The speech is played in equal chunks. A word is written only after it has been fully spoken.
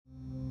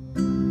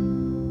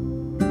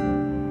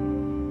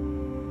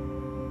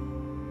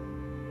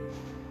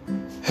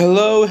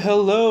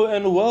Hello,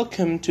 and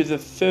welcome to the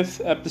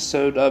 5th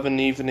episode of An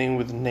Evening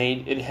with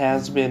Nate. It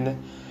has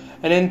been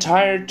an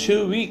entire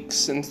 2 weeks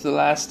since the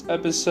last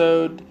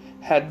episode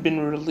had been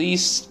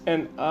released,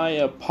 and I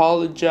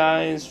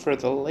apologize for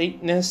the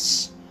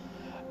lateness.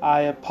 I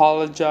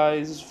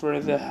apologize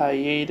for the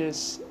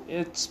hiatus.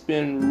 It's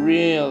been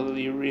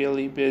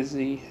really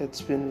busy.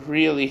 It's been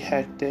really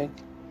hectic.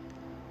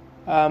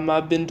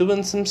 I've been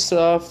doing some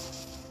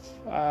stuff,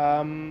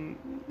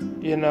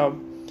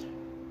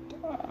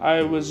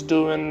 I was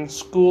doing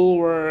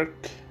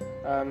schoolwork,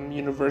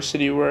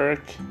 university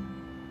work.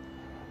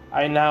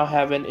 I now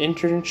have an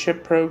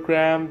internship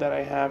program that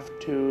I have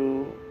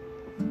to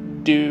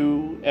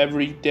do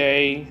every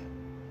day.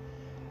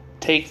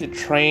 Take the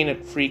train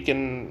at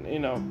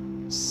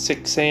freaking,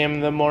 6 a.m.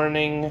 in the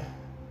morning.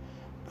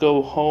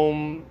 Go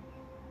home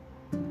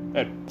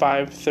at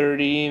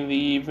 5:30 in the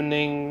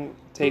evening.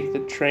 Take the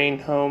train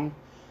home.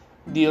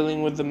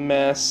 Dealing with the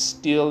mess.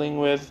 Dealing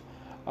with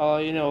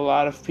a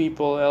lot of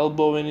people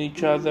elbowing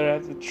each other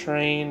at the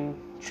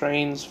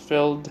trains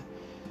filled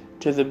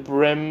to the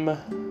brim.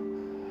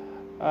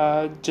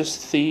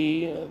 Just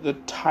the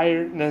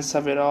tiredness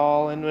of it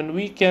all. And when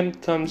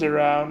weekend comes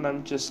around,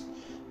 I'm just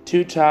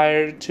too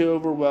tired, too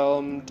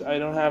overwhelmed. I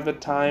don't have the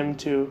time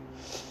to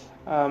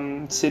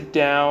sit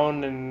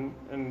down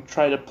and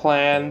try to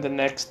plan the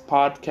next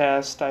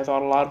podcast. I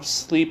thought a lot of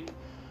sleep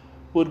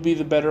would be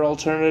the better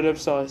alternative,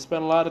 so I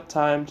spent a lot of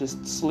time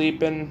just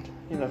sleeping,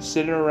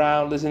 sitting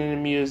around, listening to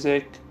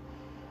music,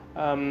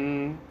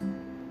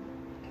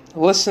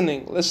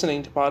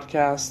 listening to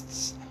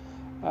podcasts,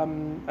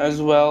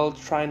 as well,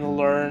 trying to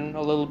learn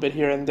a little bit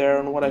here and there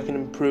on what I can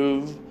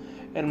improve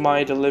in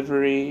my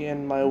delivery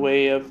and my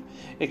way of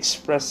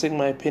expressing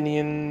my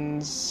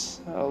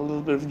opinions. A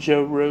little bit of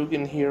Joe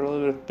Rogan here, a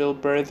little bit of Bill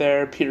Burr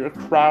there, Peter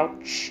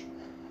Crouch,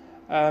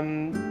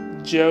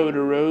 Joe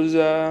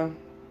DeRosa,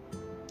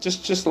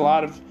 just a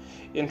lot of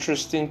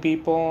interesting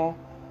people.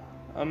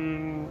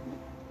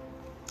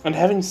 And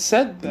having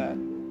said that,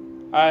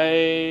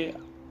 I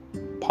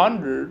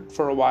pondered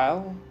for a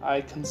while.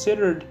 I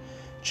considered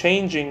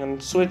changing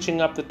and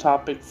switching up the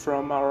topic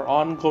from our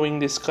ongoing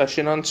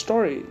discussion on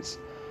stories.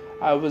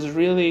 I was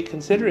really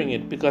considering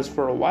it because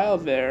for a while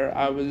there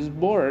I was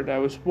bored. I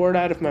was bored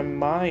out of my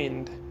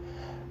mind.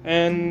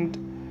 And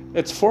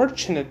it's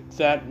fortunate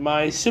that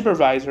my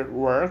supervisor at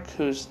work,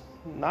 who's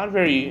not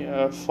very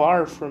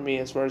far from me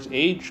as far as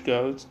age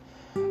goes,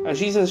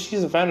 she's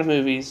a fan of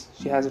movies.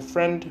 She has a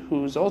friend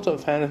who's also a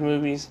fan of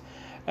movies,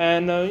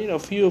 and a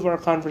few of our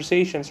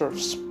conversations sort of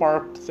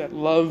sparked that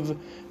love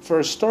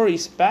for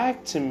stories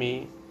back to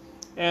me.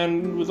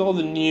 And with all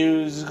the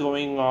news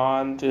going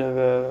on,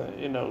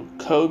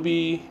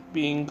 Kobe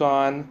being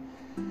gone,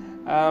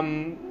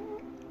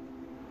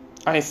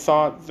 I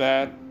thought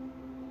that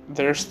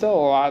there's still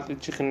a lot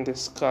that you can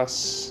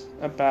discuss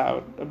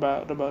about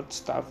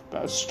stuff,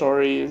 about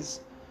stories,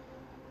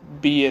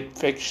 be it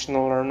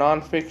fictional or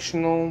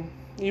non-fictional,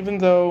 even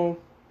though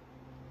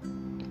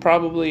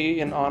probably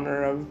in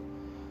honor of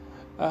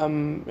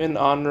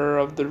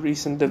the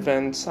recent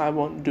events, I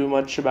won't do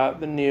much about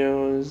the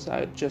news.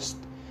 I just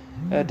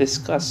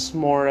discuss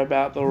more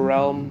about the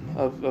realm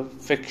of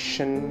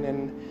fiction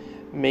and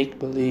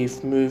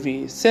make-believe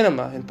movie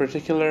cinema in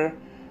particular.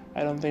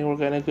 I don't think we're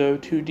going to go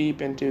too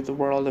deep into the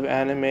world of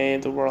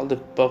anime, the world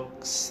of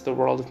books, the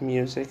world of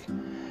music.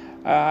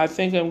 I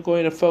think I'm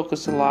going to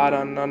focus a lot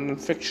on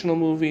fictional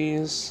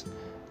movies,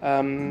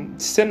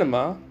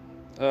 cinema,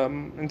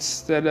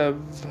 instead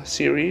of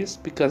series,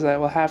 because I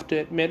will have to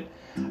admit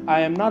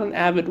I am not an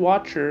avid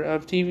watcher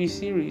of TV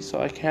series,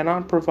 so I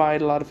cannot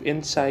provide a lot of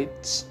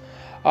insights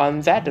on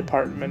that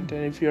department.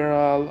 And if you're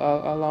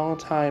a long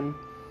time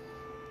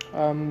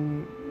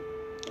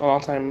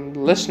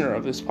listener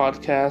of this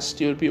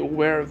podcast, you would be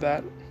aware of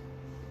that.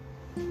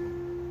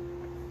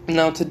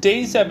 Now,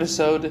 today's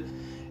episode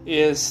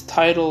is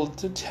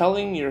titled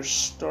Telling Your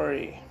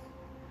Story.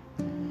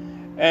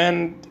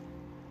 And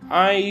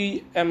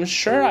I am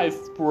sure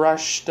I've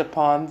brushed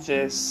upon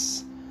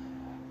this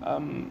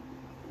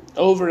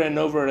over and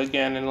over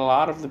again in a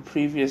lot of the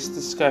previous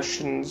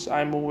discussions.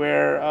 I'm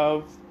aware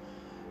of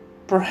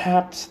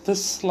perhaps the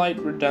slight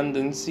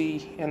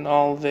redundancy in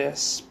all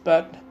this,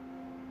 but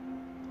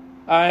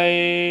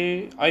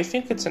I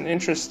think it's an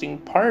interesting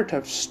part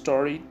of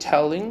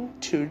storytelling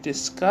to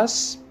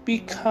discuss,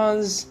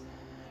 because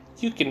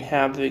you can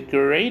have the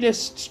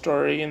greatest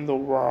story in the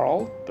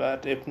world,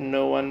 but if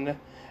no one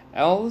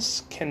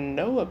else can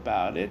know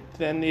about it,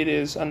 then it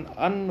is an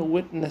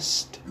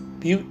unwitnessed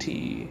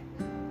beauty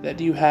that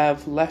you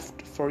have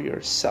left for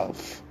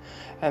yourself.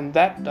 And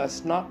that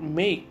does not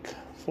make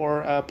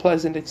for a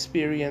pleasant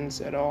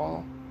experience at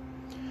all.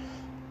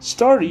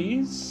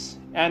 Stories,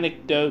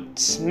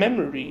 anecdotes,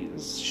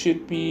 memories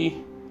should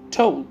be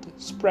told,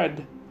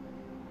 spread,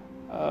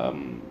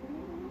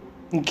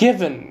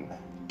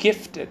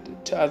 gifted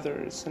to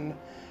others,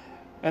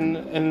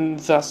 and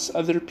thus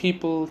other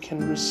people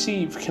can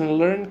receive, can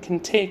learn, can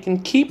take,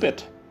 and keep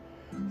it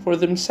for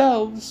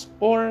themselves,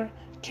 or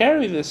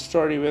carry this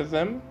story with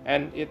them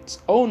and its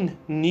own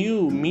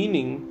new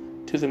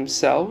meaning to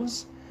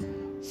themselves,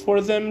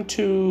 for them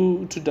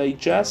to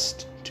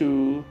digest,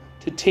 to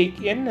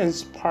take in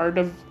as part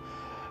of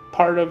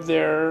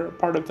their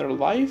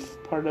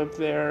life, part of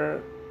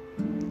their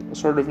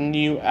sort of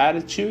new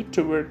attitude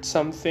towards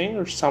something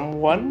or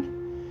someone.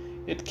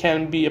 It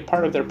can be a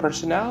part of their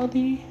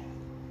personality.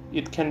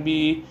 It can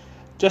be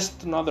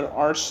just another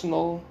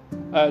arsenal,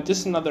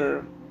 just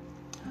another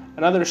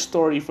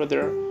story for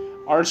their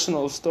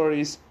arsenal of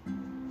stories.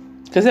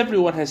 Because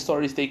everyone has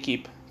stories they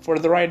keep for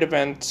the right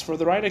events, for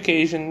the right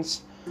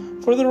occasions,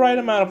 for the right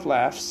amount of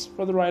laughs,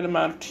 for the right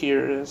amount of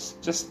tears.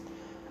 Just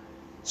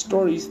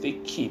stories they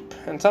keep.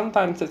 And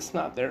sometimes it's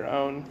not their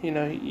own.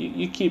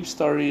 You keep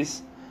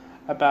stories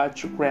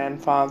about your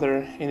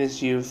grandfather in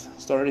his youth,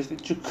 stories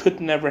that you could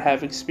never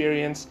have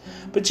experienced,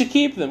 but you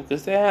keep them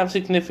because they have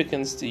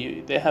significance to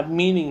you, they have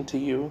meaning to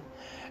you,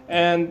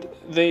 and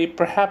they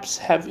perhaps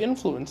have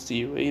influence to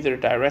you, either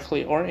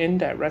directly or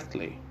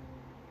indirectly.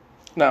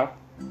 Now,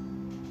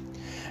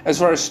 as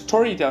far as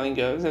storytelling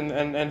goes,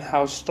 and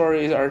how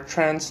stories are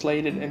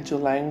translated into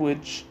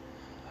language,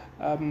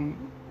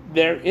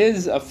 there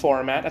is a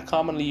format, a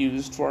commonly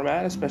used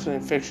format, especially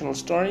in fictional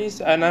stories,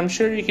 and I'm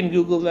sure you can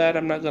Google that.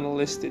 I'm not going to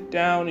list it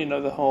down,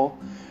 the whole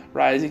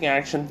rising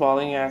action,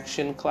 falling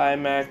action,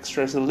 climax,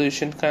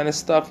 resolution kind of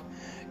stuff.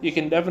 You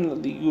can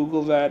definitely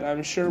Google that.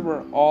 I'm sure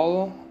we're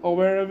all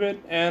aware of it,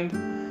 and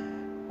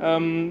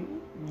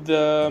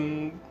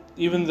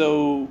even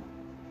though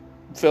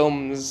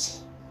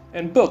films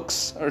and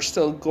books are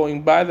still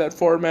going by that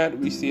format,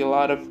 we see a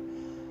lot of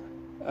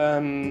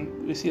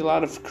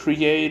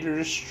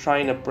creators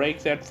trying to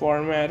break that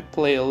format,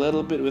 play a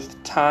little bit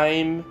with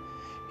time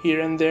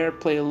here and there,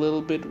 play a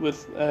little bit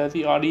with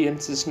the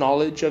audience's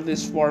knowledge of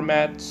this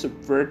format,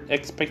 subvert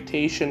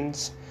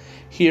expectations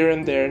here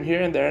and there,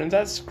 and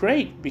that's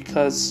great,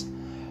 because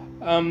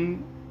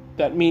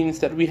that means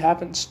that we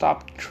haven't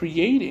stopped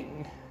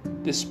creating,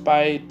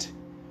 despite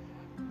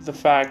the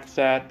fact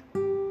that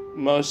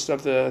most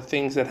of the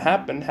things that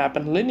happen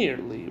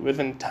linearly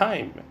within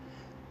time.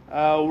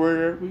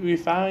 Where we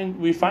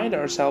find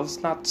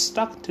ourselves not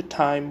stuck to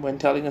time when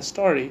telling a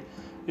story.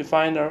 We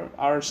find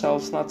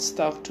ourselves not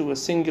stuck to a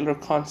singular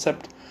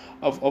concept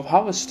of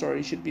how a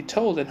story should be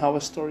told and how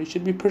a story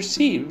should be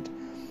perceived.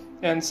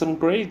 And some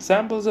great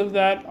examples of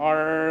that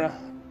are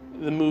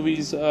the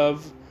movies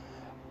of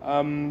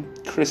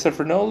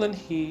Christopher Nolan.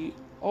 He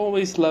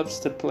always loves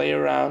to play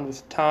around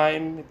with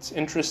time. It's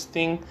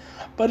interesting,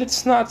 but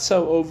it's not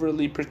so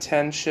overly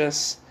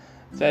pretentious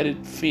that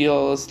it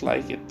feels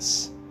like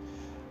it's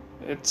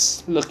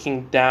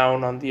looking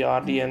down on the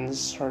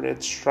audience, or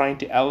it's trying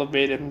to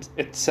elevate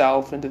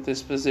itself into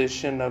this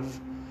position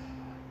of,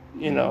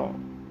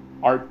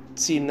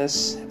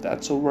 artsiness, if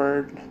that's a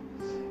word.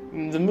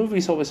 The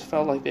movies always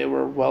felt like they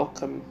were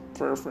welcome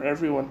for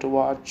everyone to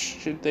watch,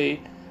 should they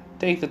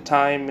take the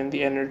time and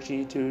the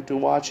energy to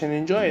watch and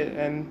enjoy it.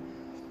 And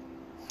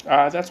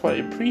that's what I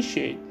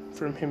appreciate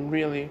from him,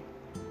 really.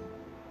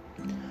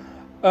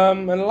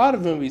 And a lot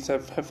of movies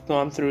have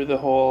gone through the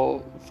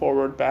whole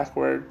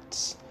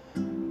forward-backwards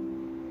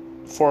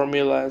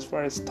formula as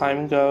far as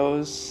time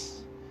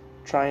goes,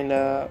 trying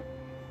to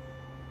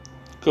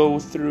go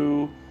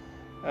through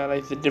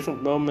like the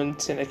different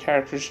moments in a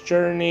character's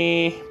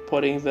journey,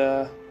 putting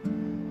the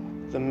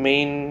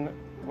main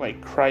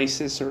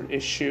crisis or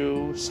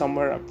issue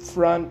somewhere up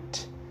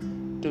front,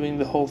 doing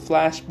the whole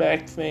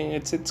flashback thing.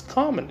 It's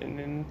common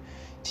in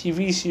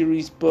TV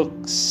series,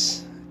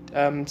 books,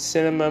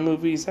 cinema,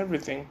 movies,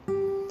 everything.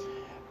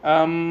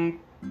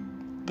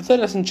 But that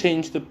doesn't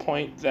change the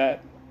point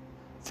that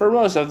for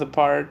most of the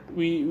part,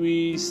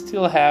 we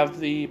still have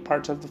the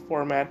parts of the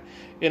format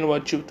in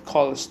what you would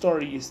call a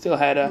story. You still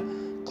had a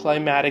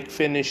climatic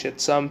finish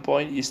at some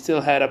point. You still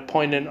had a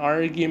point in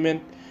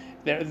argument.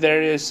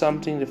 There is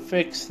something to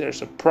fix.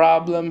 There's a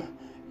problem.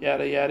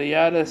 Yada, yada,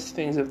 yada.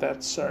 Things of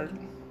that sort.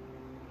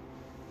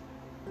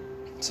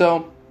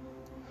 So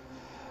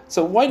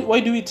why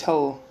do we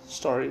tell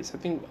stories? I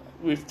think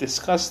we've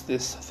discussed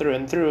this through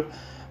and through.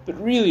 But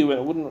really,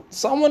 when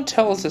someone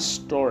tells a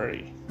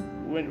story,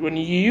 when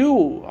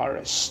you are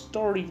a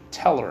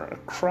storyteller, a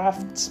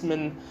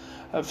craftsman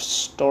of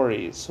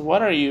stories,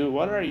 what are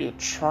you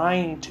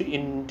trying to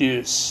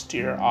induce to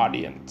your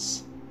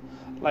audience?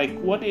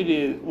 What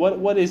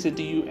is it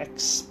do you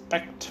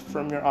expect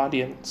from your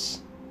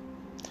audience?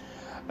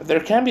 There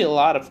can be a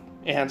lot of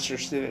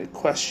answers to that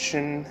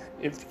question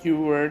if you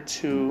were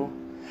to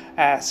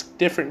ask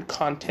different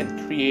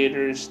content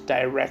creators,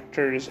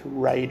 directors,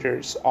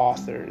 writers,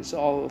 authors,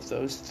 all of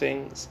those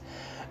things.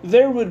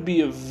 There would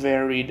be a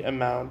varied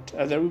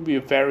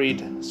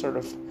sort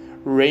of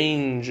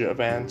range of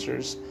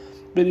answers.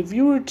 But if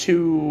you were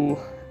to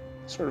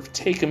sort of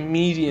take a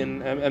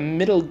median, a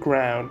middle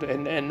ground,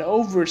 and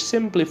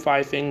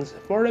oversimplify things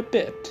for a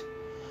bit,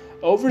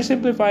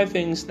 oversimplify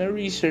things, no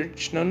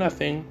research, no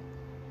nothing,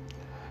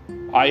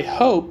 I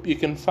hope you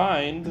can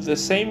find the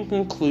same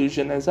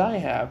conclusion as I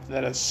have,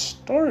 that a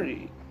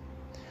story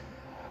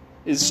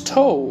is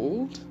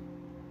told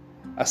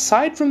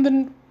aside from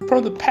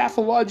the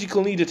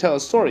pathological need to tell a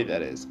story,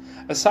 that is,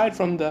 aside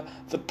from the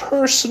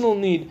personal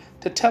need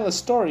to tell a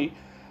story,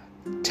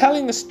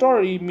 telling a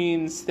story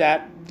means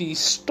that the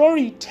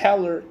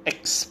storyteller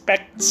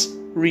expects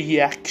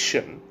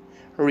reaction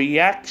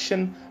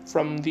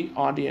from the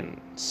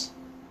audience.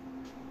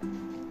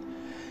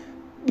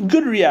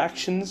 Good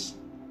reactions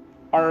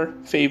are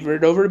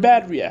favored over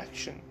bad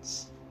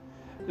reactions.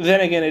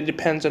 Then again, it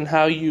depends on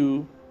how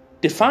you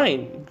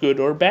define good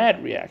or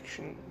bad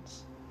reactions.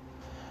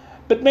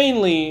 But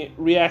mainly,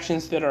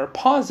 reactions that are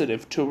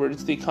positive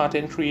towards the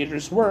content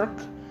creator's work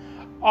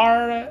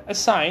are a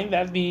sign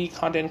that the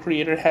content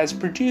creator has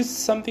produced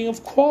something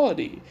of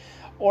quality,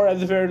 or at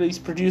the very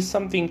least produced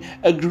something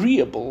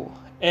agreeable.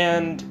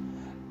 And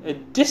a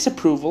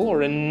disapproval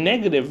or a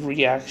negative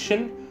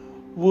reaction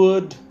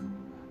would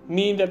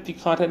mean that the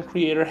content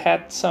creator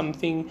had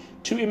something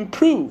to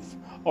improve,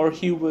 or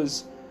he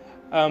was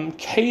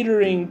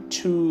catering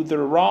to the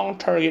wrong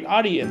target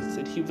audience,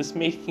 that he was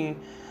making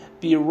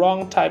the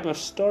wrong type of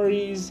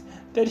stories,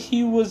 that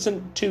he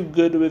wasn't too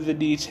good with the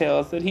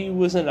details, that he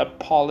wasn't a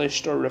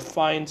polished or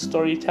refined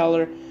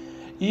storyteller.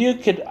 You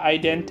could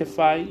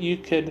identify, you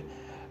could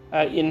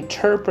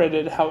interpret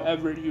it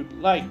however you'd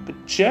like, but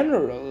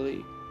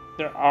generally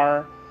there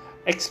are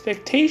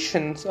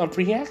expectations of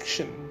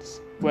reactions,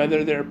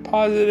 whether they're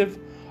positive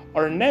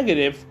or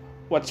negative.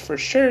 What's for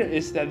sure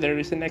is that there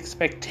is an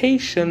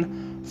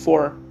expectation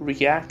for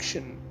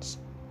reactions.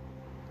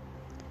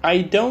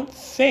 I don't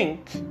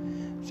think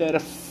that a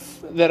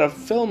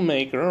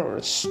filmmaker or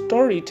a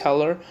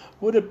storyteller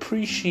would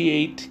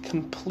appreciate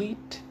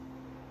complete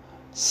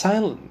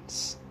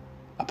silence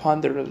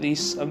upon the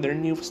release of their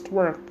newest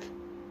work.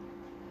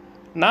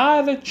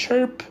 Not a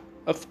chirp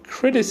of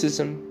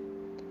criticism,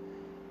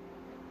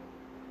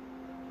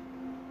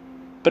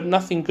 but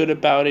nothing good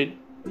about it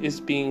is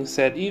being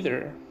said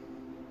either.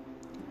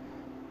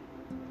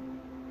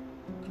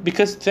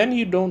 Because then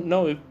you don't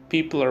know if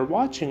people are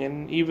watching,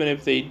 and even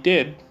if they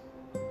did,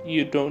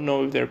 you don't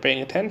know if they're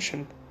paying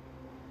attention.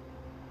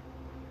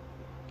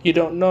 You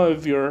don't know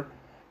if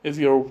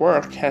your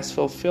work has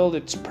fulfilled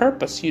its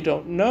purpose. You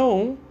don't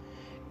know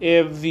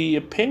if the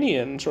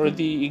opinions or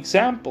the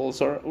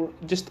examples or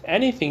just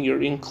anything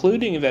you're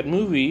including in that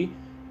movie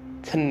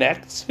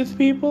connects with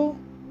people,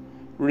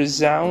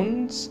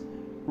 resounds,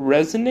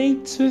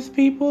 resonates with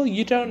people.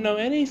 You don't know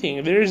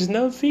anything. There's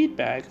no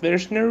feedback.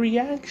 There's no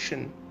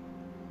reaction.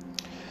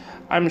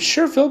 I'm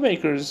sure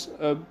filmmakers,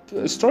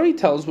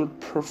 storytellers would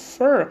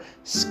prefer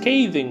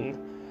scathing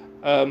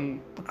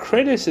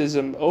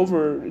criticism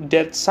over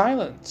dead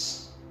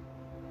silence.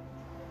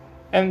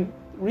 And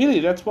really,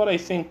 that's what I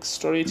think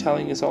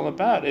storytelling is all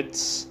about.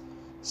 It's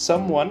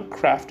someone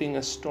crafting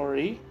a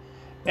story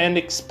and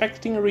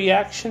expecting a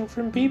reaction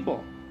from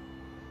people.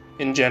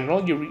 In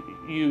general,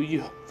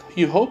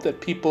 you hope that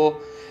people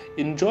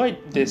enjoyed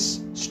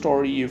this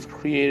story you've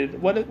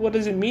created. What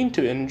does it mean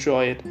to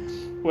enjoy it?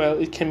 Well,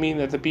 it can mean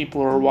that the people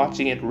who are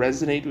watching it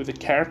resonate with the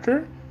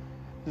character.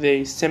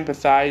 They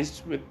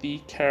sympathize with the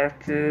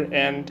character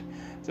and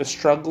the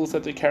struggles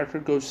that the character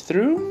goes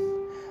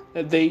through.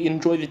 That they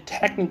enjoy the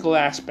technical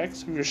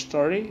aspects of your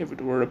story. If it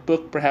were a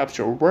book, perhaps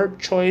your word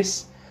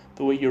choice,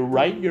 the way you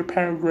write your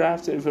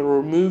paragraphs. If it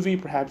were a movie,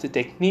 perhaps the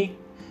technique,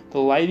 the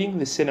lighting,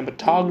 the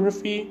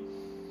cinematography.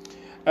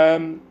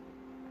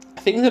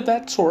 Things of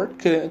that sort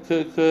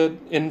could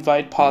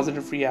invite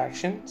positive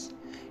reactions.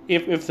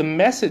 If the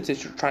message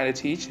that you're trying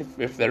to teach,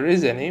 if there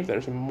is any, if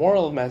there's a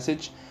moral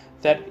message,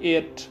 that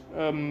it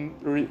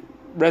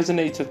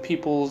resonates with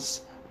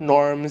people's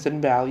norms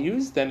and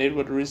values, then it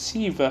would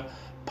receive a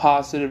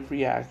positive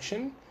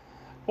reaction.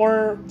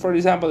 Or, for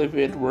example, if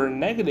it were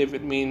negative,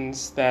 it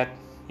means that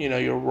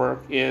your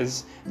work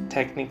is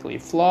technically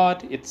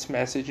flawed, its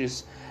message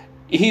is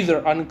either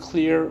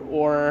unclear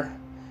or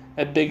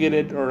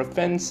bigoted or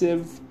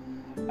offensive.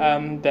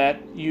 That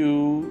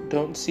you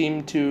don't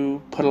seem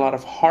to put a lot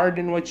of heart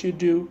in what you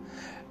do,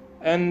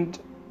 and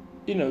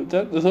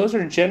those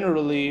are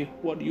generally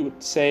what you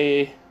would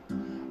say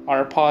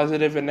are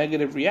positive and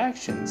negative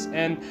reactions,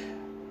 and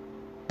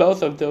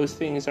both of those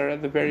things are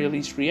at the very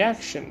least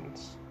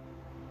reactions,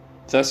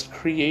 thus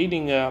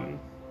creating a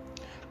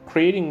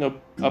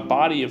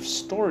body of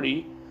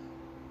story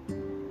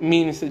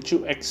means that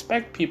you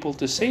expect people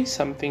to say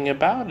something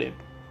about it,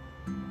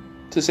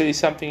 to say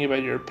something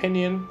about your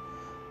opinion,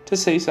 to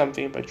say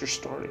something about your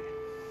story.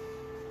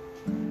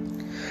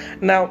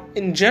 Now,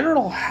 in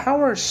general,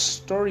 how are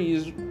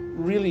stories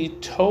really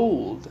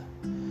told?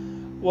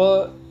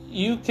 Well,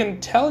 you can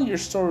tell your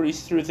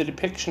stories through the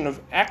depiction of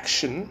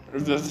action,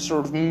 or the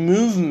sort of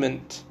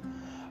movement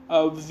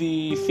of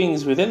the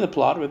things within the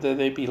plot, whether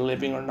they be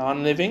living or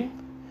non-living.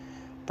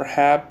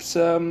 Perhaps,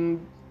 I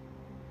don't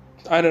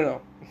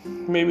know,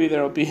 maybe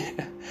there'll be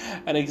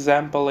an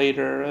example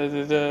later.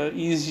 The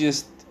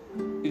easiest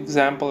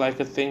example I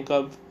could think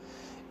of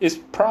is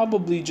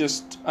probably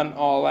just an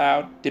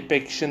all-out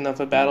depiction of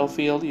a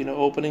battlefield,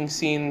 opening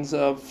scenes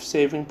of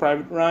Saving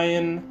Private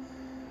Ryan.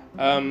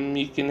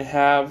 You can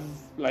have,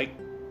 like,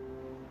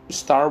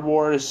 Star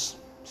Wars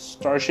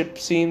starship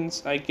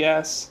scenes, I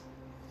guess.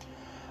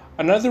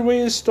 Another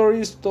way a story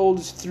is told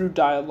is through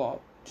dialogue,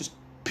 just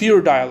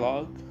pure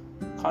dialogue,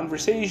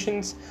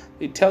 conversations.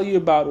 They tell you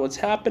about what's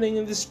happening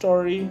in the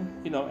story,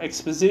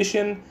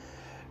 exposition.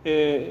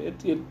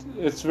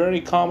 It's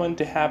very common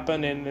to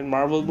happen in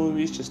Marvel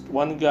movies, just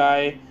one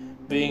guy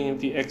being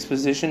the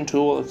exposition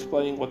tool,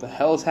 explaining what the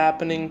hell is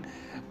happening,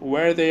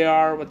 where they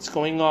are, what's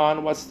going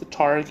on, what's the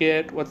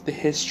target, what's the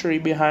history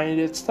behind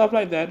it, stuff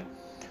like that.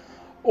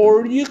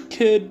 Or you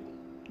could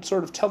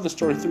sort of tell the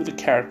story through the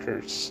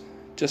characters,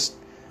 just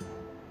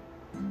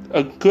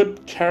a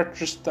good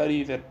character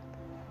study that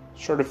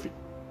sort of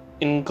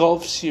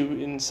engulfs you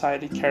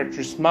inside the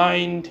character's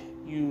mind.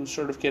 You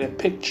sort of get a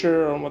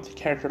picture on what the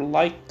character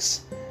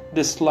likes,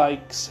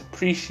 dislikes,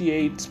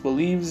 appreciates,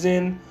 believes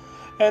in.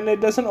 And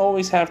it doesn't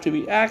always have to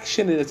be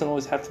action, it doesn't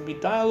always have to be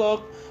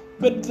dialogue,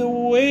 but the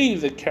way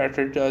the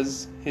character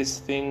does his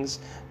things,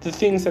 the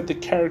things that the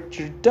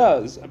character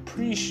does,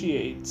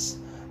 appreciates,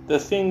 the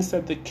things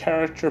that the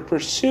character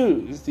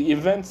pursues, the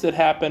events that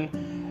happen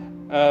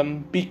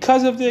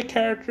because of the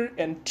character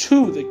and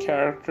to the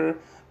character,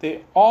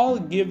 they all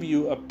give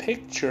you a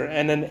picture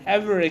and an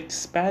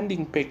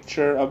ever-expanding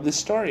picture of the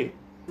story.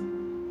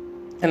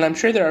 And I'm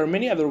sure there are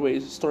many other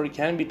ways a story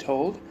can be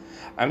told.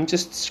 I'm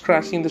just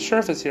scratching the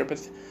surface here,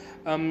 but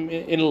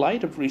in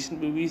light of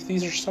recent movies,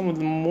 these are some of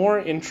the more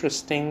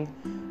interesting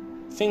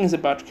things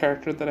about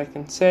character that I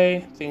can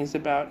say, things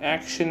about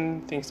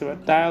action, things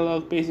about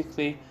dialogue,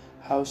 basically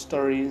how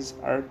stories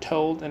are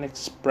told and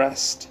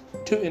expressed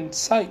to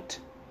incite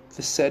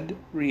the said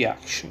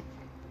reaction.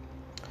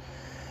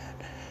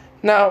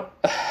 Now,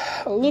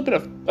 a little bit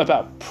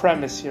about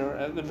premise here,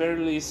 at the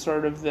very least,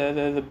 sort of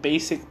the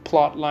basic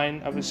plot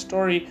line of a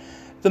story.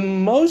 The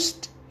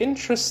most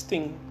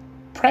interesting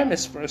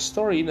premise for a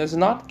story does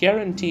not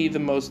guarantee the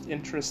most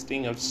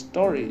interesting of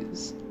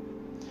stories.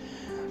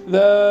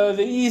 The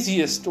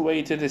easiest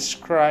way to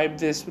describe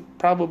this would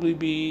probably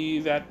be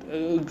that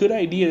a good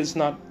idea does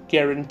not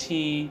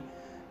guarantee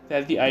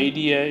that the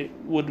idea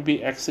would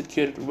be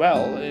executed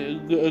well.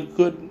 A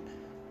good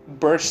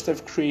burst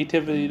of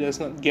creativity does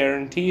not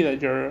guarantee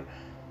that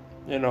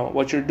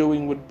what you're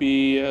doing would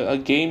be a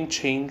game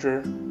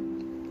changer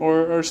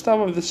or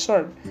stuff of the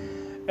sort.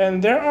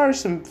 And there are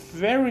some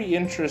very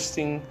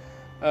interesting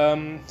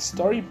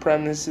story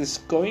premises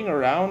going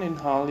around in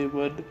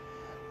Hollywood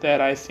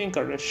that I think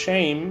are a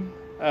shame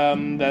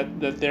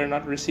that they're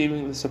not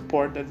receiving the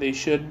support that they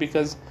should,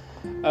 because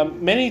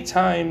many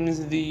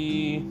times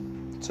the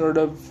sort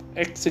of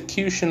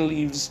execution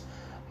leaves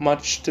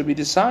much to be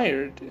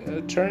desired,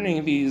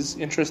 turning these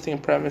interesting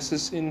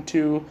premises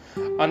into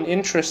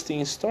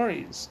uninteresting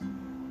stories.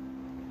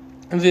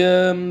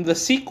 The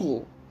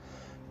sequel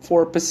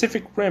for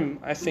Pacific Rim,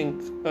 I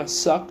think,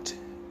 sucked,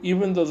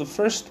 even though the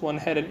first one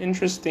had an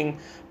interesting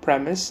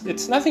premise.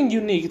 It's nothing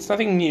unique, it's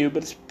nothing new,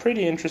 but it's a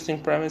pretty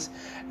interesting premise,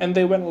 and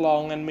they went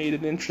along and made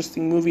an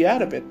interesting movie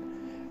out of it.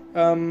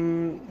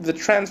 The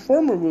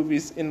Transformer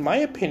movies, in my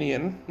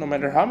opinion, no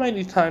matter how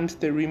many times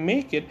they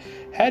remake it,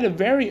 had a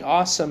very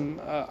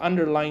awesome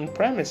underlying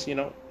premise.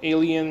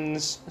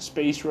 Aliens,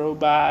 space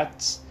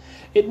robots.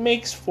 It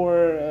makes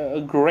for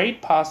a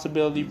great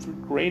possibility for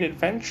great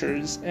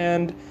adventures,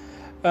 and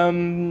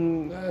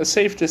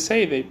safe to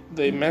say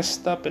they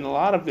messed up in a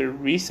lot of their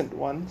recent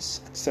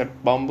ones,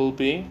 except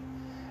Bumblebee.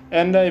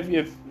 And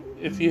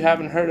if you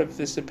haven't heard of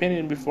this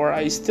opinion before,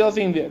 I still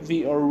think that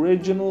the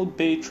original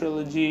Bay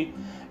trilogy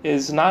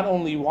is not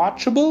only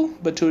watchable,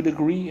 but to a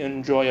degree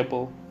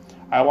enjoyable.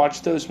 I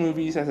watched those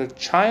movies as a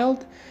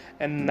child,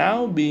 and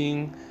now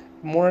being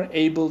more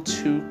able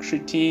to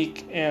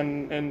critique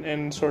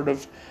and sort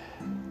of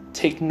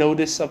take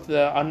notice of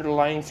the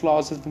underlying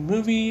flaws of the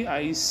movie,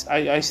 I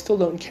still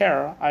don't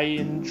care. I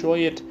enjoy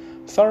it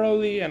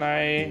thoroughly, and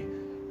I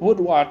would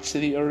watch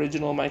the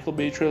original Michael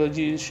Bay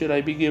trilogy should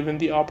I be given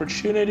the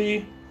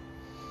opportunity.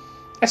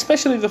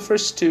 Especially the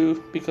first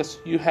two, because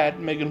you had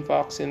Megan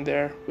Fox in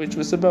there, which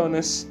was a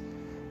bonus.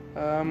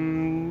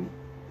 And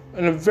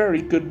a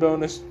very good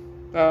bonus.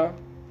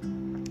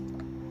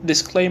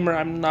 Disclaimer,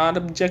 I'm not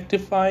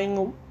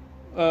objectifying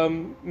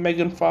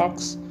Megan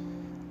Fox.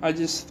 I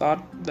just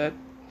thought that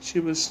she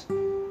was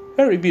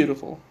very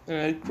beautiful and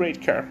a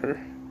great character,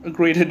 a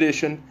great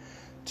addition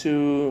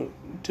to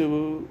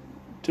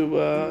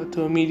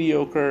a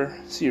mediocre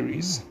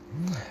series.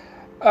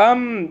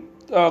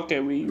 Okay,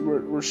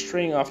 we're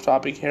straying off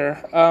topic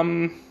here.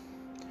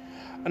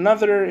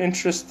 Another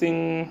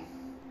interesting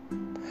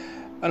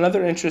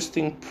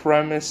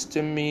premise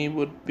to me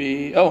would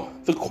be A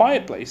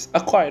Quiet Place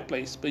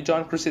by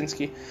John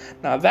Krasinski.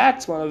 Now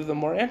that's one of the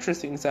more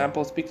interesting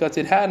examples because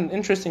it had an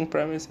interesting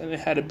premise and it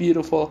had a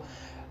beautiful,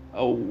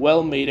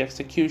 well-made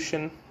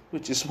execution,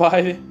 which is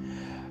why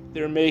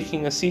they're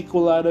making a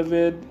sequel out of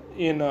it.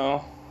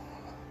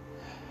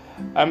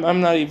 I'm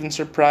not even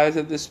surprised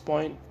at this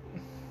point,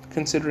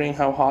 considering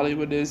how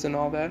Hollywood is and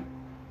all that.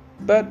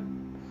 But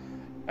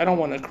I don't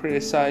want to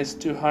criticize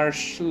too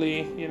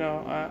harshly.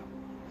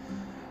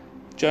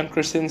 John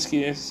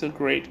Krasinski is a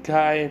great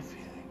guy,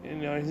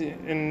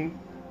 and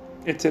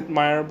it's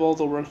admirable,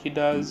 the work he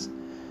does.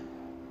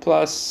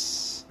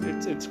 Plus,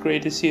 it's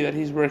great to see that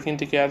he's working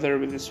together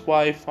with his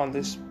wife on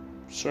this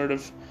sort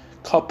of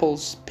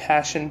couple's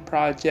passion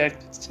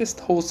project. It's just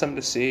wholesome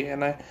to see,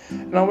 and I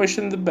wish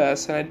him the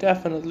best, and I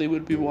definitely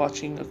would be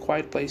watching A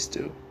Quiet Place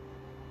too.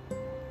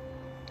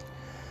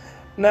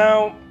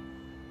 Now,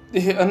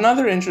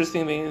 another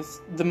interesting thing is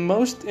the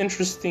most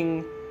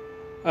interesting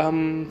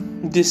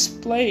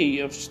display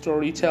of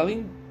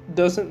storytelling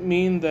doesn't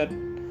mean that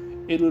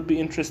it would be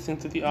interesting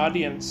to the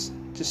audience.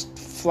 Just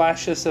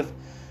flashes of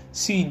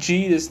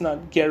CG does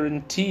not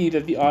guarantee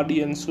that the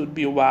audience would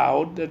be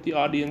wowed, that the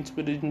audience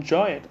would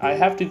enjoy it. I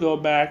have to go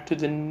back to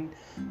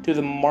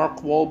the Mark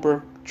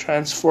Wahlberg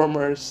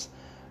Transformers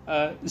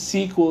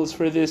sequels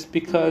for this,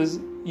 because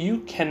you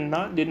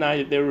cannot deny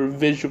that they were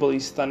visually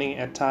stunning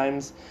at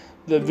times.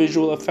 The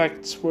visual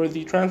effects for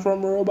the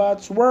Transformer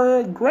robots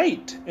were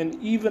great, and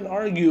even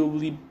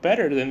arguably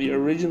better than the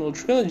original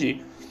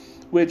trilogy,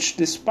 which,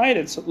 despite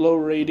its low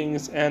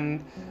ratings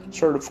and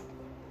sort of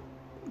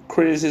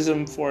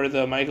criticism for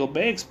the Michael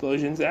Bay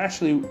explosions,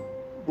 actually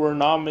were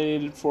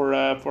nominated for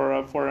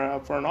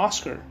an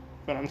Oscar,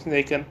 if I'm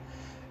mistaken,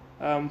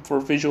 for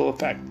visual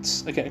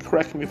effects. Again,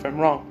 correct me if I'm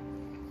wrong.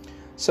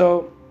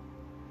 So,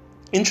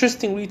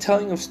 interesting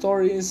retelling of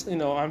stories.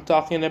 I'm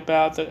talking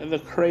about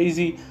the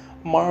crazy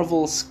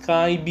Marvel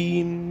sky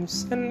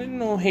beams, and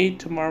no hate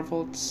to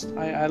Marvel.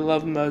 I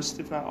love most,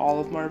 if not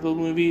all, of Marvel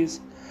movies.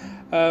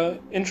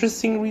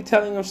 Interesting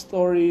retelling of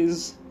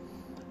stories.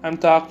 I'm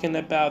talking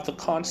about the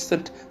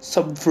constant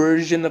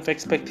subversion of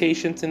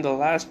expectations in The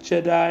Last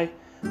Jedi,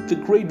 the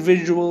great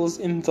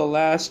visuals in The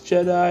Last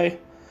Jedi.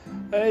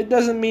 It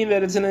doesn't mean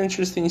that it's an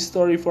interesting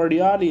story for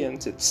the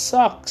audience. It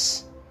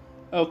sucks.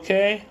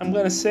 Okay? I'm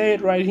gonna say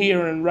it right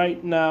here and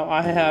right now.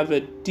 I have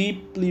a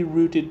deeply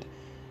rooted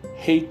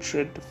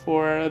hatred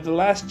for The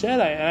Last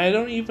Jedi, and I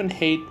don't even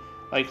hate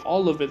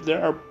all of it.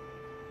 There are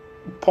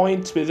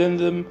points within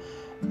them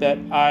that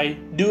I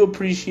do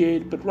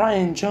appreciate, but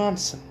Rian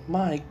Johnson,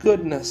 my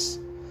goodness,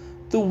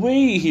 the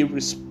way he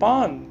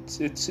responds,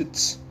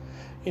 it's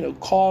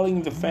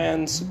calling the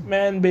fans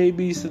man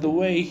babies, the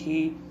way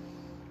he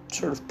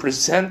sort of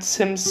presents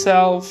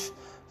himself,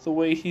 the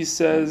way he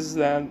says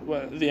that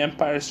The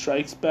Empire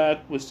Strikes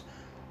Back was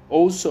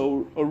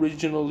also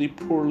originally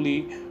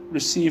poorly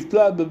received,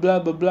 blah blah blah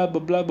blah blah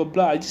blah blah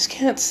blah. I just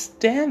can't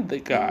stand the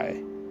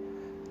guy.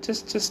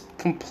 Just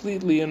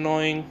completely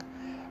annoying.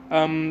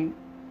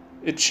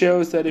 It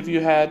shows that if you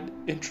had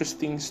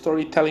interesting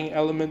storytelling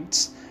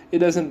elements, it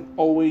doesn't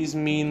always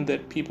mean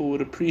that people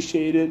would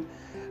appreciate it.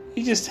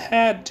 You just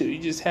had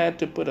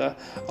to put a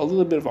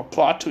little bit of a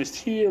plot twist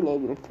here, a little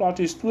bit of plot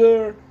twist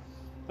there,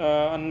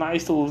 a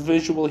nice little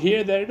visual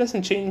here, there. It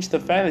doesn't change the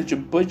fact that you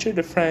butchered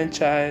a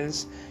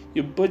franchise.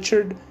 You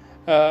butchered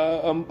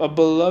a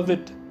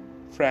beloved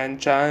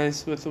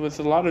franchise with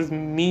a lot of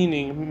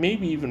meaning,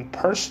 maybe even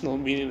personal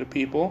meaning to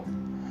people,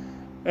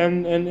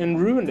 and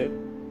ruined it.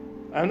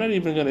 I'm not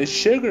even going to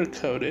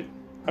sugarcoat it.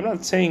 I'm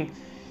not saying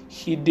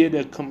he did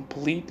a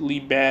completely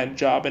bad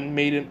job and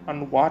made an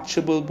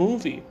unwatchable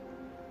movie.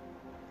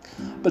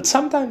 But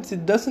sometimes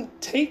it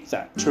doesn't take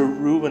that to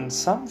ruin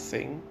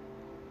something.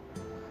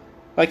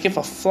 Like if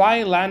a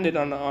fly landed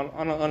on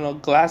a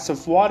glass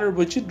of water,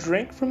 would you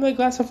drink from the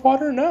glass of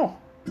water? No.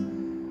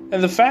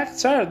 And the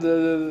facts are,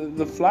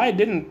 the fly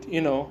didn't,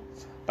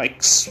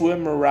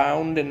 swim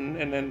around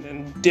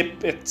and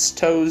dip its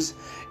toes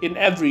in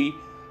every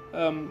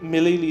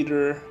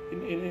milliliter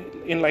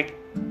in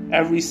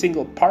every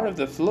single part of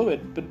the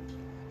fluid, but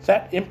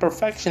that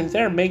imperfection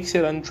there makes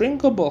it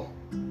undrinkable.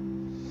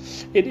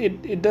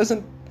 It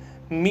doesn't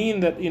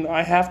mean that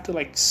I have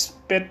to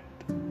spit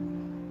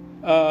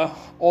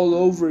all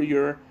over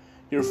your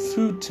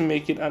food to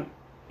make it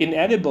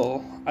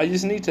inedible. I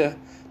just need to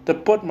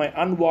put my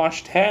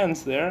unwashed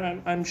hands there,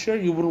 and I'm sure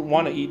you wouldn't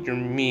want to eat your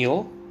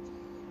meal.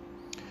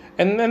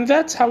 And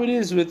that's how it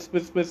is with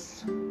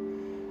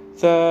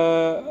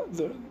the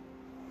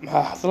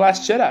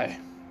Last Jedi.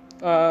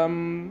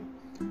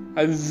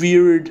 I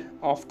veered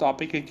off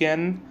topic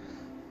again,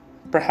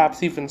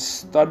 perhaps even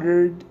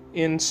stuttered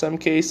in some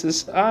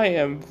cases. I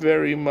am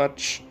very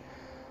much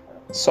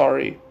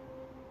sorry.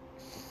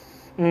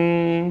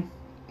 All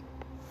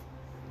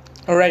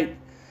right.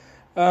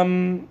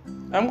 I'm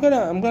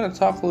gonna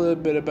talk a little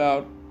bit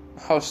about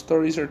how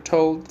stories are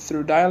told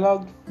through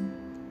dialogue,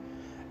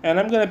 and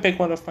I'm gonna pick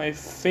one of my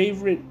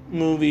favorite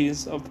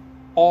movies of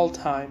all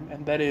time,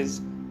 and that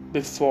is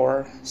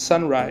Before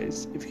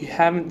Sunrise. If you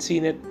haven't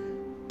seen it,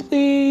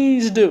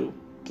 please do.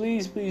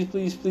 Please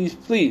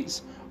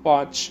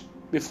watch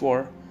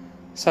Before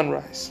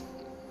Sunrise.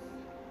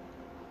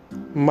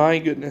 My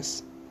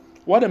goodness,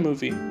 what a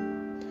movie.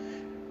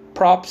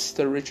 Props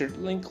to Richard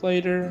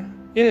Linklater.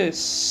 It is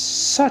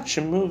such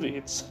a movie.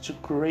 It's such a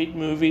great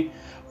movie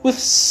with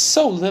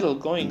so little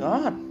going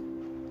on.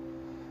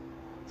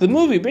 The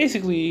movie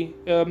basically,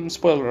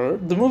 spoiler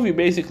alert, the movie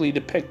basically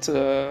depicts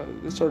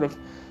sort of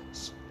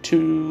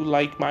two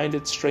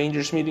like-minded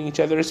strangers meeting each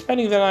other,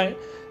 spending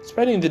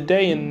the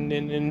day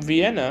in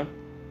Vienna,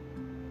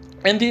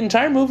 And the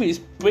entire movie is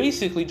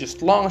basically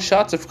just long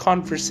shots of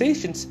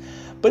conversations,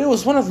 but it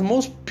was one of the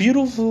most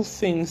beautiful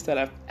things that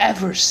I've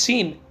ever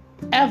seen,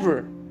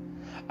 ever.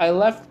 I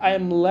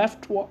am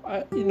left,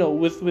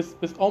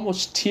 with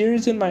almost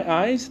tears in my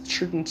eyes at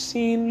certain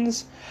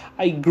scenes.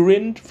 I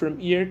grinned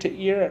from ear to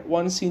ear at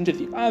one scene to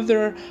the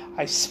other.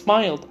 I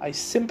smiled, I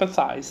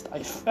sympathized,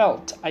 I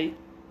felt, I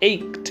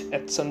ached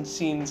at some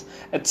scenes,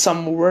 at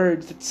some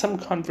words, at some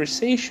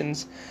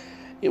conversations.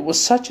 It was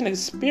such an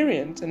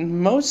experience,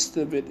 and most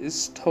of it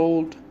is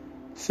told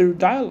through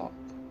dialogue.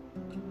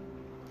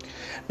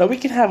 Now we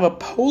can have a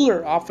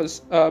polar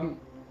opposite.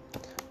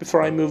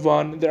 Before I move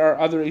on, there are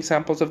other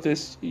examples of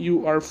this.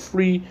 You are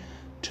free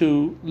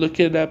to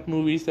look it up,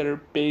 movies that are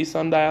based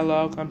on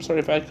dialogue. I'm sorry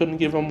if I couldn't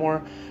give a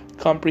more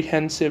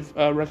comprehensive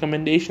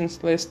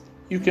recommendations list.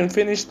 You can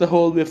finish the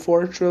whole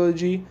Before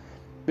trilogy,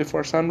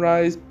 Before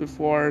Sunrise,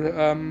 Before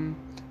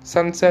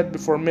Sunset,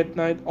 Before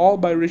Midnight, all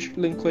by Richard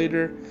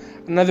Linklater.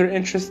 Another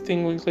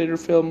interesting Linklater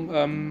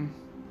film,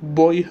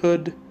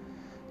 Boyhood.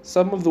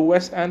 Some of the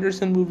Wes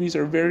Anderson movies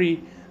are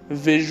very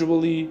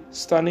visually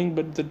stunning,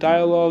 but the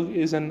dialogue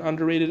is an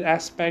underrated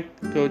aspect.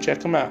 Go check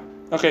them out.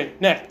 Okay,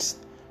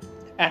 next,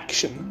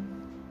 action.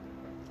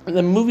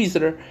 The movies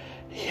that are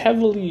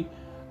heavily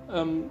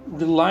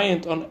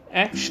reliant on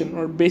action,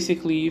 or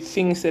basically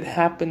things that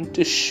happen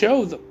to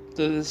show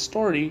the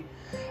story,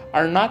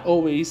 are not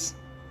always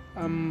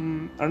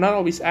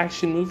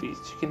action movies.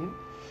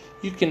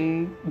 You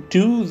can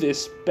do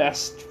this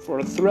best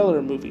for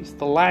thriller movies.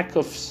 The lack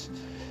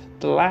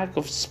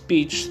of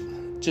speech,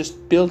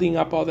 just building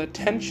up all that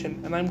tension.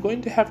 And I'm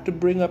going to have to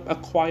bring up A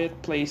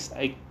Quiet Place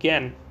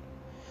again,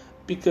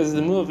 because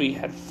the movie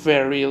had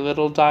very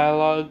little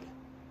dialogue.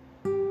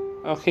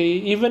 Okay,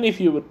 even if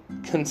you would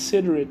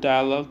consider it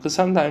dialogue, because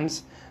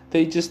sometimes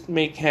they just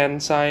make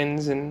hand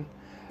signs and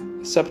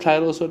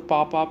subtitles would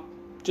pop up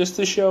just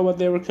to show what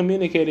they were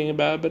communicating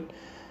about. But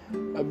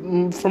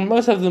for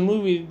most of the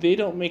movie, they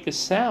don't make a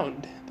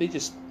sound. They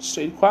just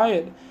stay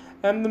quiet.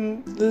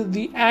 And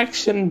the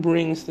action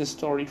brings the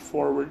story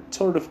forward.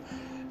 Sort of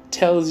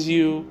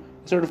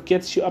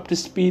gets you up to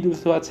speed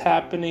with what's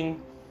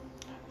happening.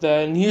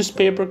 The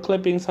newspaper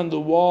clippings on the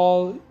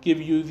wall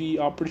give you the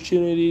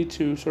opportunity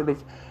to sort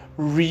of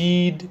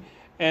read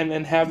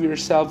and have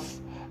yourself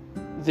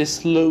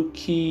this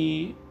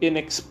low-key,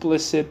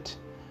 inexplicit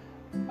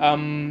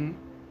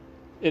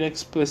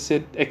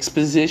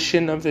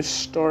exposition of this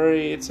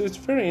story. It's a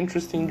very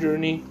interesting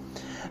journey.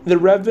 The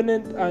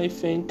Revenant, I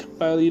think,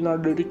 by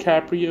Leonardo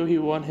DiCaprio, he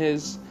won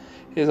his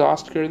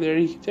Oscar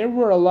there. There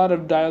were a lot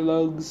of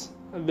dialogues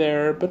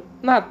there, but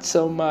not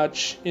so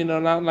much,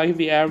 not like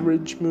the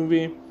average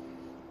movie.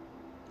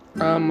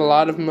 A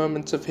lot of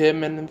moments of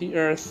him and the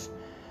earth,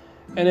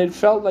 and it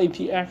felt like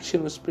the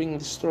action was bringing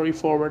the story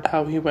forward,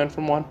 how he went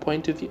from one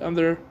point to the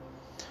other.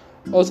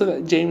 Also,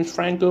 that James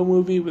Franco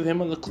movie with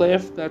him on the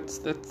cliff,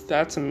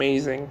 that's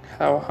amazing.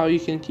 How you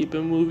can keep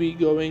a movie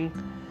going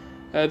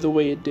the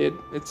way it did.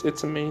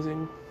 It's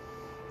amazing.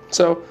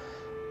 So,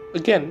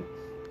 again,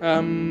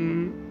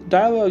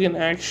 dialogue and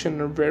action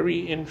are very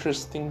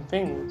interesting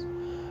things.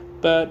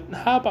 But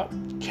how about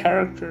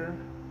character?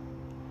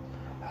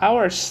 How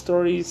are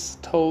stories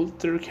told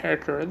through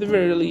character? At the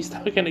very least,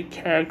 how can a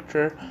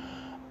character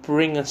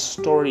bring a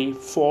story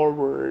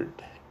forward?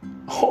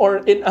 Or,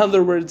 in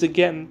other words,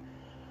 again,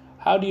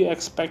 how do you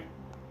expect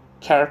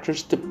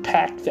characters to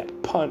pack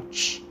that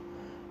punch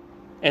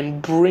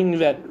and bring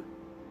that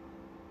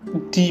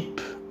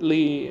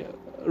deeply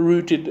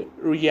rooted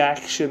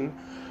reaction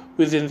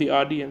within the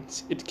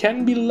audience? It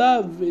can be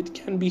love, it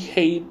can be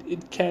hate,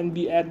 it can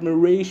be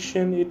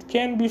admiration, it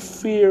can be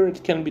fear,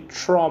 it can be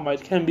trauma,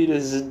 it can be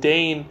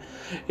disdain,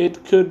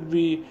 it could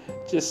be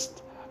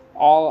just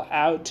all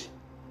out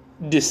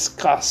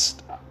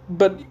disgust.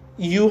 But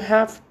you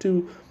have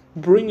to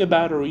bring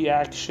about a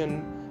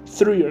reaction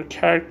through your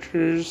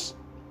characters.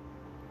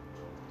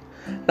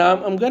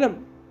 Now I'm gonna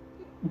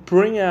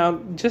bring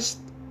out just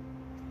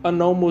a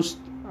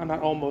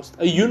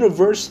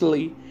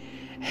universally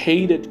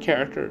hated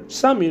character.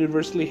 Some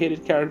universally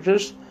hated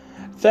characters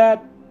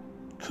that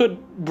could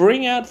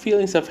bring out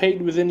feelings of hate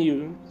within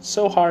you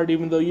so hard,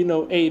 even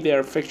though A, they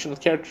are fictional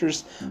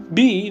characters,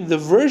 B, the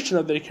version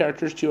of their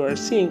characters you are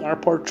seeing are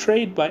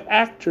portrayed by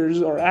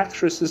actors or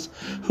actresses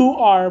who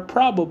are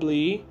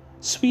probably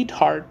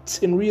sweethearts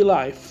in real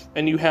life,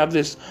 and you have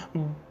this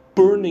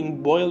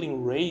burning,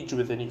 boiling rage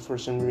within you for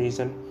some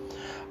reason.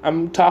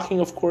 I'm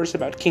talking, of course,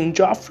 about King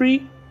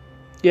Joffrey.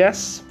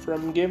 Yes,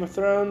 from Game of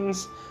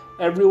Thrones.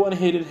 Everyone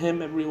hated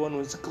him. Everyone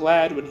was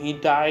glad when he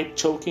died,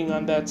 choking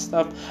on that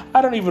stuff.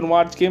 I don't even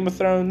watch Game of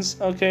Thrones,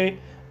 okay?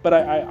 But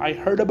I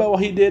heard about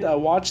what he did. I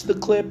watched the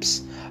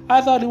clips.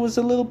 I thought he was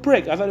a little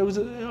prick. I thought he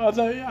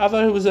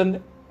was an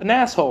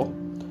asshole.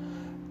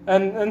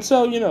 And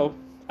so,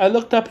 I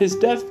looked up his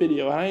death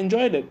video and I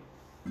enjoyed it.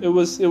 It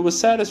was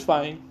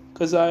satisfying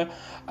because I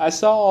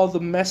saw all the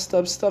messed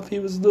up stuff he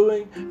was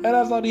doing and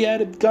I thought he had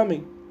it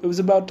coming. It was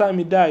about time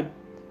he died.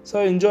 So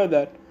I enjoyed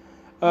that.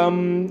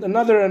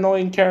 Another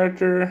annoying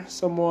character,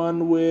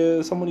 someone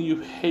you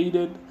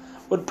hated,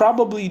 but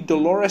probably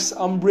Dolores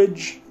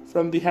Umbridge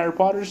from the Harry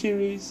Potter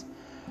series.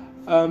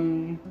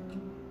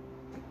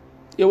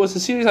 It was a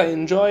series I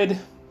enjoyed,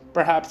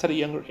 perhaps at a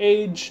younger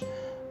age,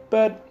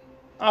 but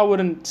I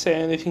wouldn't say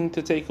anything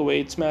to take away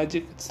its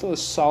magic. It's still a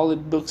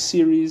solid book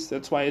series.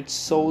 That's why it's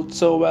sold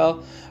so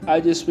well. I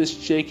just wish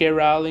J.K.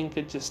 Rowling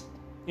could just,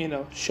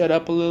 shut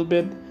up a little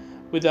bit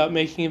without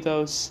making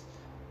those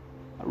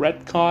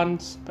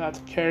retcons about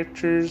the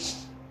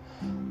characters'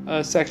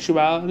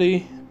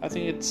 sexuality. I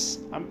think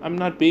I'm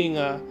not being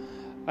an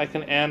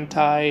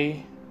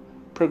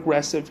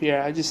anti-progressive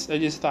here. I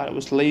just thought it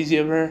was lazy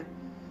of her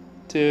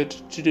to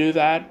do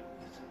that.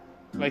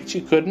 Like,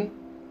 she couldn't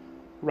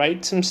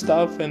write some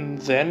stuff and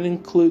then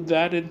include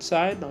that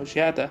inside. No, she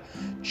had to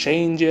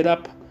change it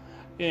up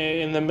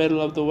in the middle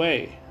of the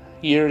way,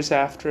 years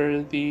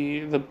after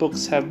the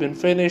books have been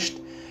finished,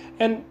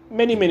 and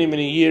many, many,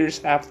 many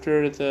years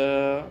after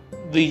the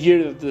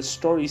year that the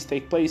stories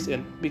take place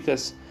in,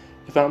 because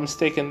if I'm not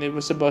mistaken, it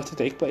was supposed to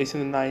take place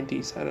in the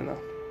 90s. I don't know.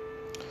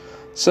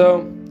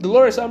 So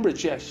Dolores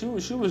Umbridge, yeah,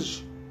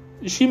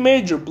 she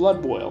made your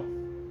blood boil.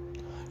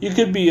 You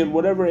could be at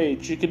whatever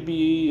age. You could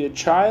be a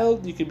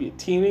child, you could be a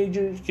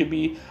teenager, you could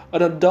be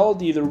an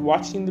adult, either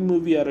watching the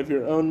movie out of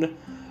your own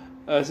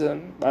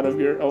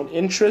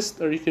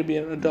interest, or you could be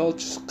an adult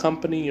just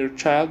accompanying your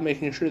child,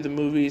 making sure the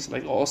movie is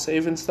like all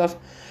safe and stuff,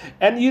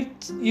 and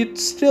you'd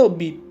still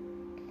be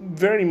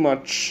very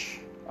much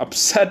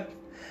upset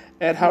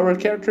at how her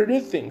character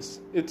did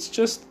things. It's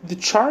just the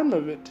charm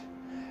of it.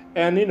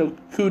 And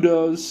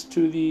kudos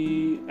to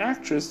the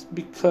actress,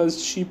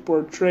 because she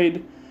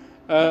portrayed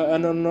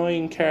an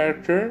annoying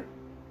character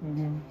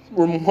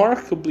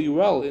remarkably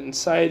well,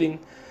 inciting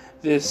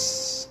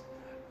this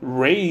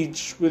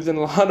rage within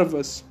a lot of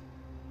us.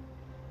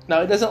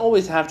 Now, it doesn't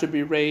always have to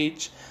be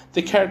rage.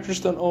 The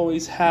characters don't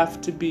always have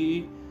to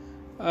be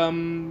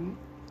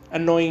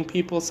annoying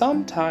people.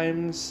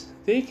 Sometimes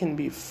they can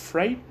be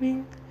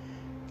frightening,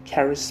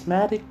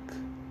 charismatic,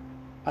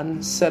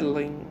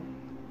 unsettling.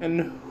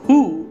 And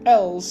who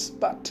else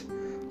but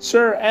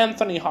Sir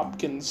Anthony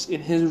Hopkins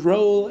in his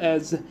role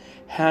as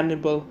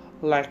Hannibal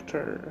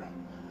Lecter.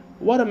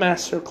 What a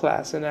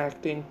masterclass in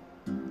acting.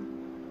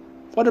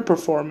 What a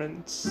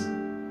performance.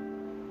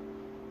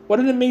 What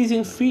an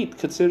amazing feat,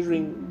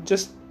 considering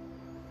just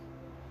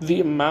the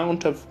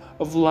amount of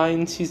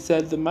lines he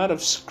said, the amount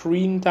of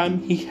screen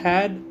time he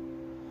had.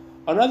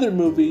 On other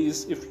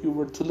movies, if you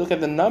were to look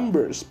at the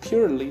numbers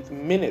purely, the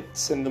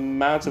minutes and the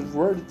amount of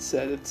words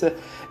it said,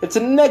 it's a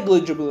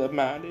negligible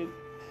amount.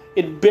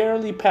 It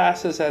barely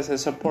passes as a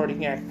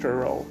supporting actor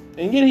role.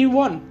 And yet he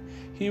won.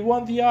 He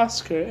won the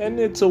Oscar, and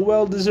it's a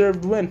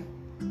well-deserved win.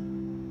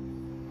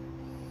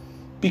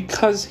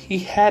 Because he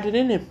had it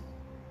in him.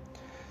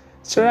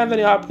 Sir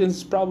Anthony Hopkins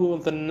is probably one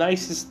of the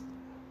nicest,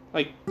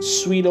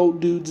 sweet old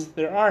dudes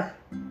there are.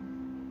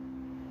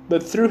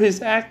 But through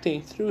his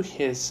acting, through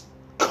his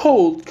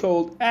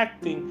cold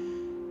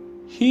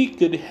acting, he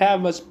could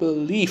have us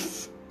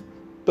believe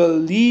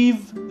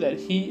that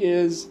he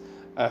is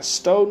a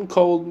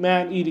stone-cold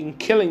man-eating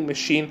killing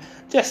machine,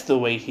 just the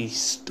way he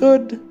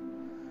stood,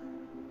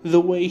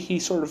 the way he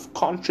sort of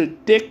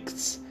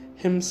contradicts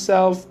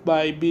himself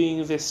by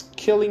being this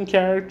killing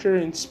character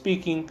and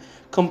speaking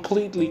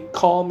completely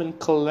calm and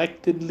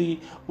collectedly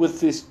with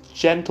this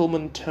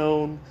gentleman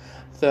tone,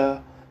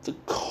 the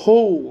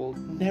cold,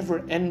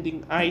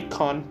 never-ending eye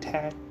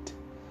contact,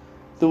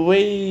 the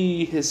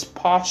way his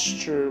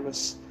posture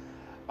was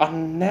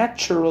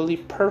unnaturally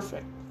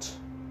perfect.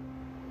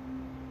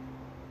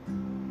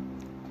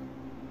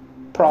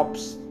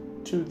 Props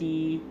to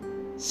the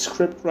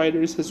script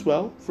writers as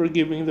well for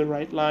giving the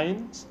right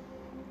lines.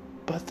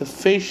 But the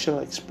facial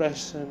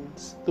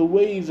expressions, the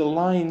way the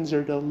lines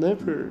are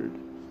delivered,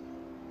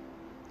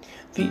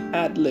 the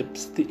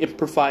ad-libs, the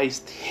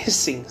improvised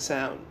hissing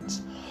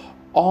sounds,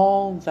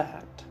 all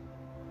that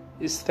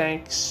is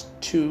thanks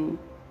to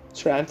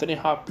Sir Anthony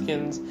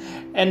Hopkins.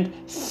 And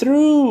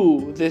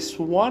through this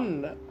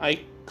one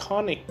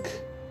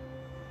iconic,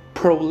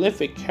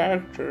 prolific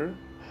character,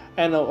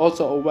 and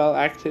also a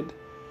well-acted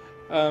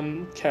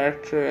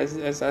character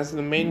as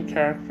the main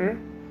character,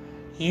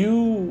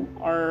 you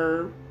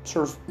are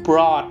sort of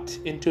brought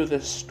into the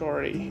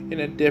story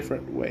in a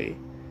different way.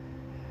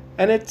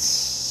 And it's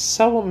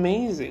so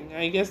amazing.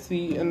 I guess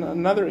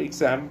another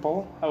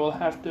example, I will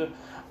have to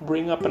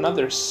bring up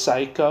another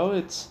psycho.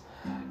 It's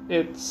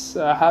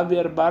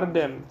Javier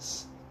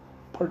Bardem's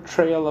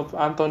portrayal of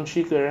Anton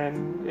Chigurh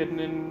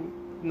in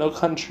No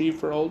Country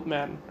for Old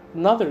Men.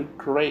 Another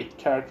great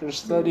character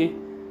study.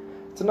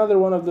 It's another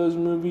one of those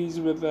movies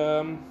with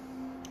a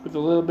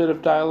little bit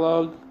of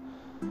dialogue.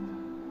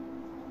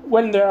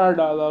 When there are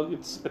dialogue,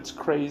 it's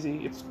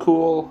crazy, it's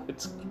cool,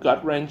 it's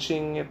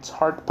gut-wrenching, it's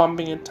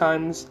heart-pumping at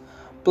times.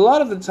 But a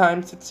lot of the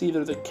times, it's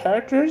either the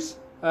characters,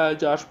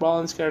 Josh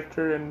Brolin's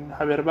character and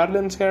Javier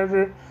Bardem's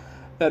character,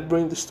 that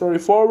bring the story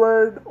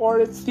forward, or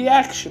it's the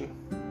action,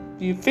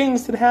 the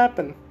things that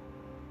happen.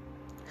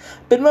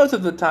 But most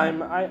of the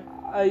time,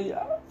 I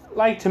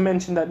like to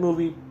mention that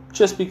movie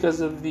just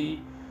because of the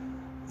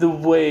the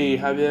way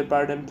Javier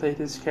Bardem played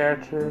his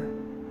character.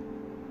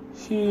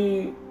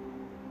 He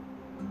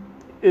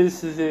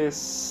is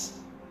this...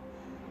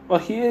 Well,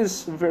 he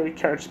is a very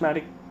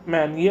charismatic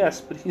man,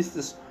 yes, but he's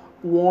this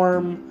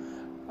warm,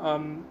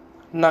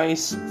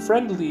 nice,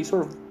 friendly,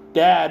 sort of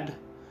dad,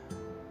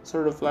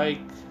 sort of like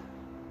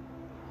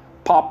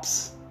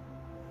Pops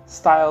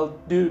style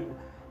dude.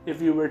 If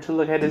you were to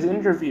look at his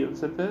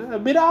interviews, a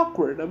bit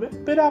awkward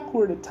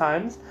at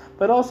times,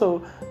 but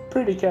also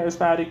pretty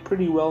charismatic,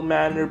 pretty well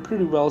mannered,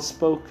 pretty well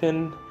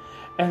spoken.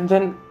 And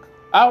then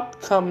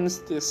out comes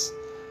this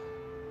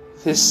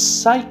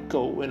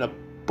psycho in a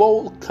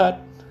bowl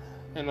cut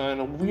and in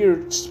a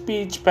weird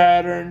speech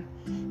pattern.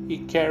 He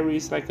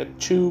carries like a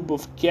tube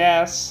of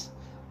gas,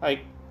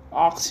 like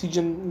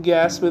oxygen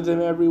gas, with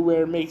him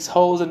everywhere, makes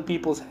holes in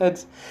people's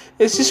heads.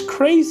 It's just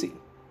crazy.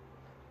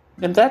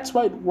 And that's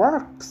why it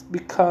works,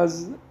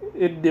 because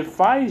it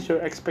defies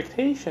your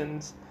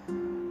expectations,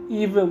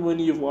 even when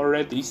you've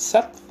already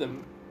set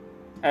them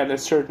at a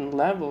certain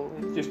level.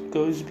 It just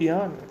goes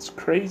beyond. It's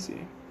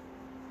crazy.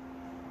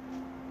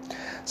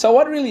 So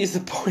what really is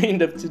the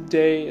point of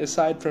today,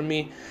 aside from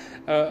me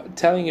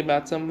telling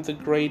about some of the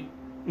great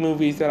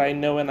movies that I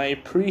know and I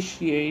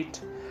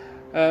appreciate,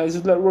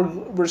 is that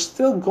we're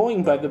still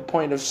going by the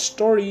point of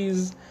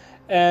stories.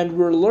 And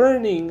we're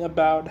learning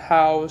about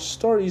how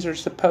stories are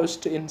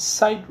supposed to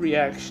incite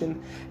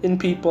reaction in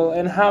people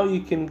and how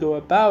you can go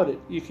about it.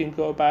 You can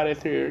go about it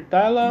through your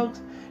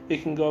dialogues, you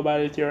can go about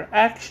it through your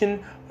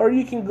action, or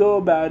you can go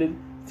about it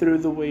through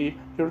the way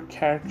your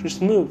characters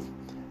move.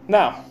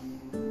 Now,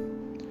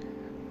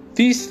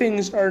 these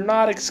things are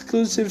not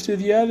exclusive to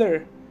the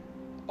other.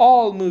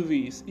 All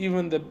movies,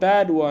 even the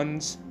bad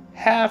ones,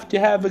 have to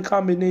have a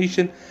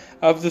combination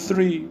of the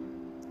three.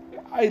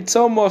 It's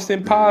almost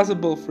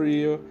impossible for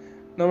you,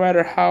 no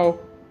matter how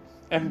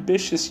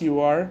ambitious you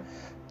are,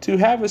 to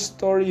have a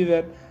story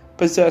that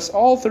possesses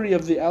all three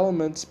of the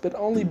elements but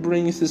only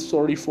brings the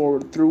story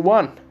forward through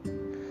one.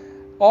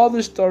 All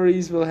the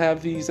stories will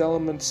have these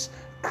elements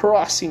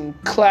crossing,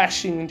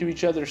 clashing into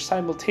each other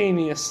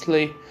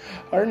simultaneously,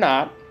 or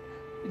not,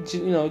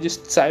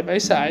 just side by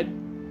side,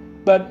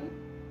 but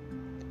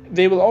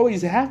they will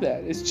always have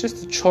that. It's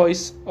just a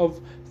choice of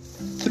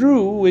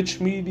through which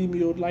medium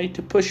you would like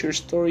to push your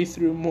story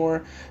through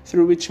more,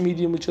 through which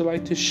medium would you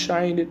like to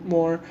shine it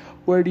more,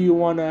 where do you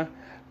want to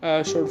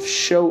sort of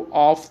show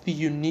off the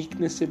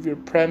uniqueness of your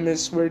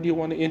premise, where do you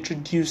want to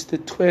introduce the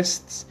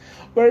twists,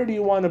 where do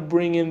you want to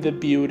bring in the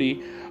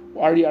beauty.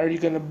 Are you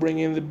going to bring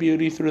in the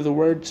beauty through the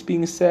words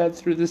being said,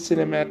 through the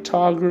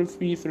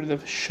cinematography, through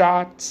the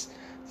shots,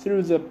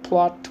 through the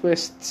plot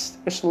twists?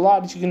 There's a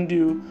lot that you can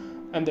do,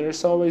 and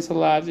there's always a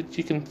lot that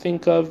you can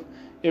think of.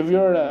 If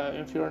you're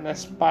an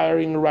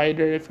aspiring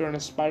writer, if you're an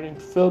aspiring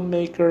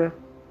filmmaker,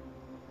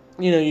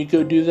 you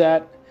go do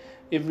that.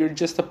 If you're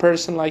just a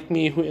person like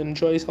me who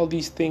enjoys all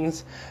these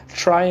things,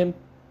 try and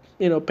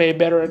pay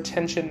better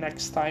attention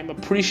next time.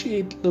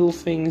 Appreciate little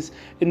things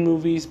in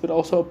movies, but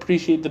also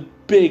appreciate the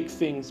big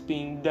things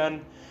being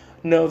done.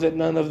 Know that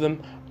none of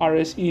them are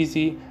as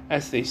easy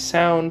as they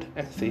sound,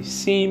 as they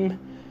seem.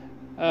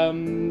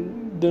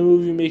 The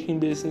movie making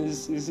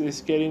business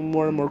is getting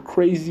more and more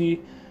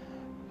crazy.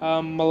 A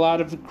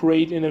lot of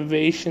great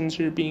innovations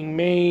are being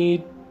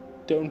made.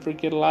 Don't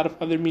forget a lot of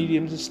other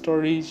mediums and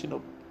stories,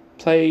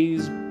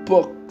 plays,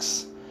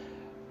 books,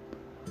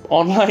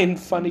 online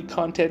funny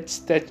content,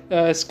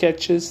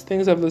 sketches,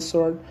 things of the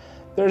sort.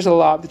 There's a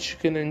lot that you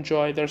can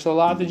enjoy. There's a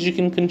lot that you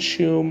can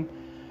consume.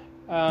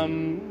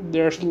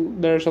 There's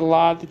a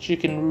lot that you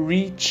can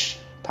reach.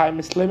 Time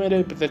is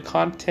limited, but the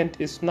content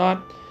is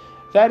not.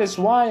 That is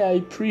why I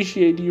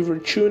appreciate you for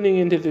tuning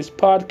into this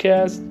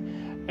podcast.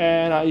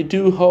 And I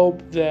do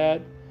hope that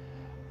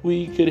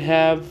we could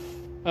have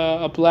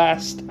a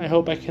blast. I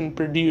hope I can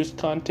produce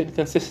content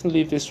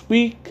consistently this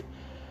week.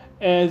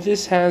 And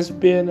this has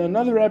been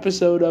another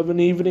episode of An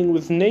Evening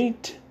with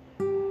Nate.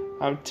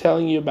 I'm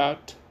telling you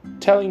about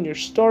telling your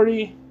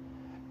story.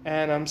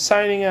 And I'm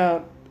signing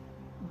out.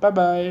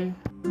 Bye-bye.